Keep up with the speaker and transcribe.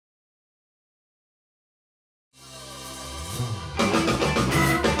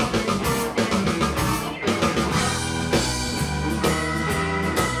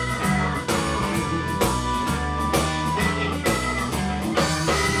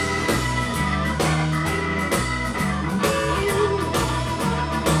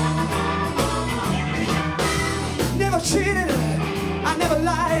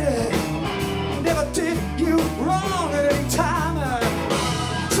light. Never did you wrong at any time.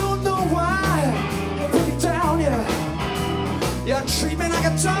 Don't know why you put me down, yeah. You treat me like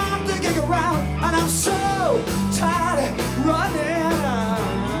a dog to kick around, and I'm so tired of running.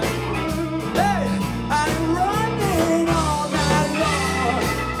 Hey, I'm running all night long,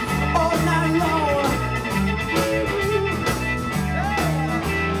 all night long.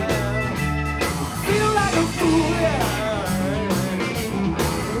 Feel like a fool, yeah.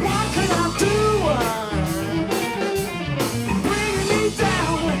 What can I do? Bringing me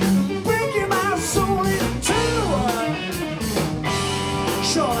down, breaking my soul in two.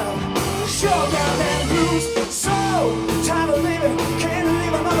 Sure down that blues. So tired of living, can't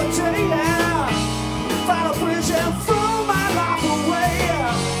live another day, yeah. Find a bridge and throw my life away,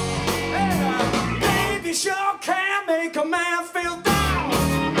 yeah. Baby sure can make a man feel down.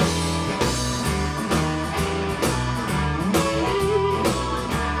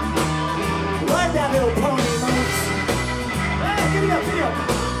 Like that little pony moves. Hey, give me that feel.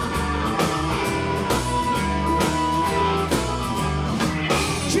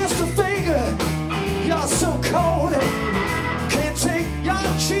 Just to think you're so cold, can't take your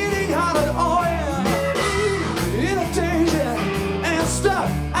cheating heart at all, yeah. In a danger and stuck,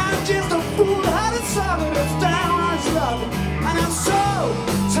 I'm just a fool-hearted sucker that's down on his luck. And I'm so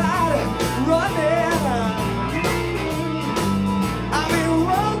tired of running. I've been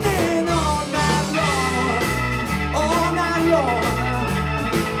running all night long, all night long.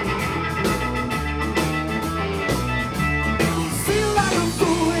 Feel like a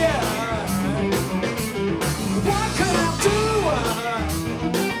fool, yeah. What can I do?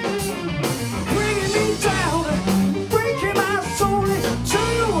 Bringing me down, breaking my soul in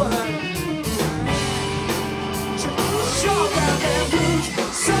two. Sure got that blues,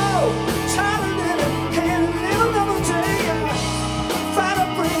 so tired of living, can't live another day. Find a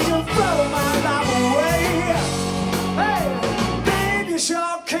bridge and throw my life away. Hey, baby,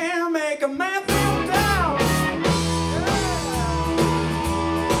 sure can make a man feel down.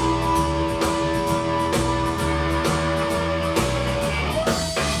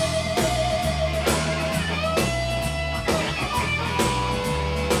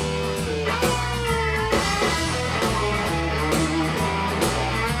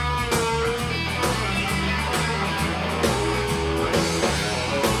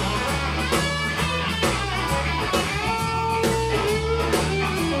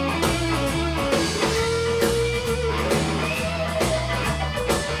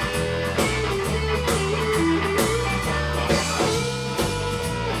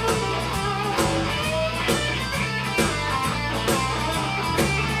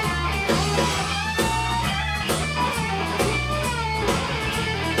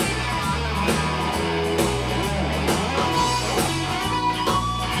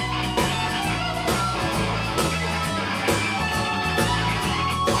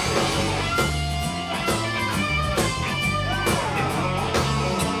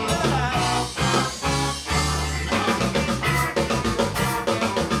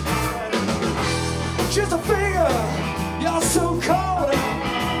 Just a figure, you're so cold.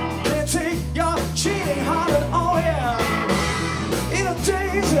 Can't take your cheating heart at all, yeah. In a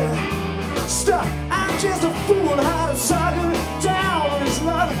daisy, stuck, I'm just a fool-hearted sucker down on his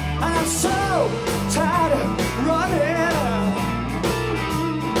luck. I'm so tired of running.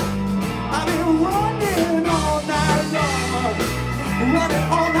 I've been running all night long, running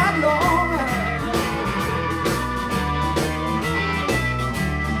all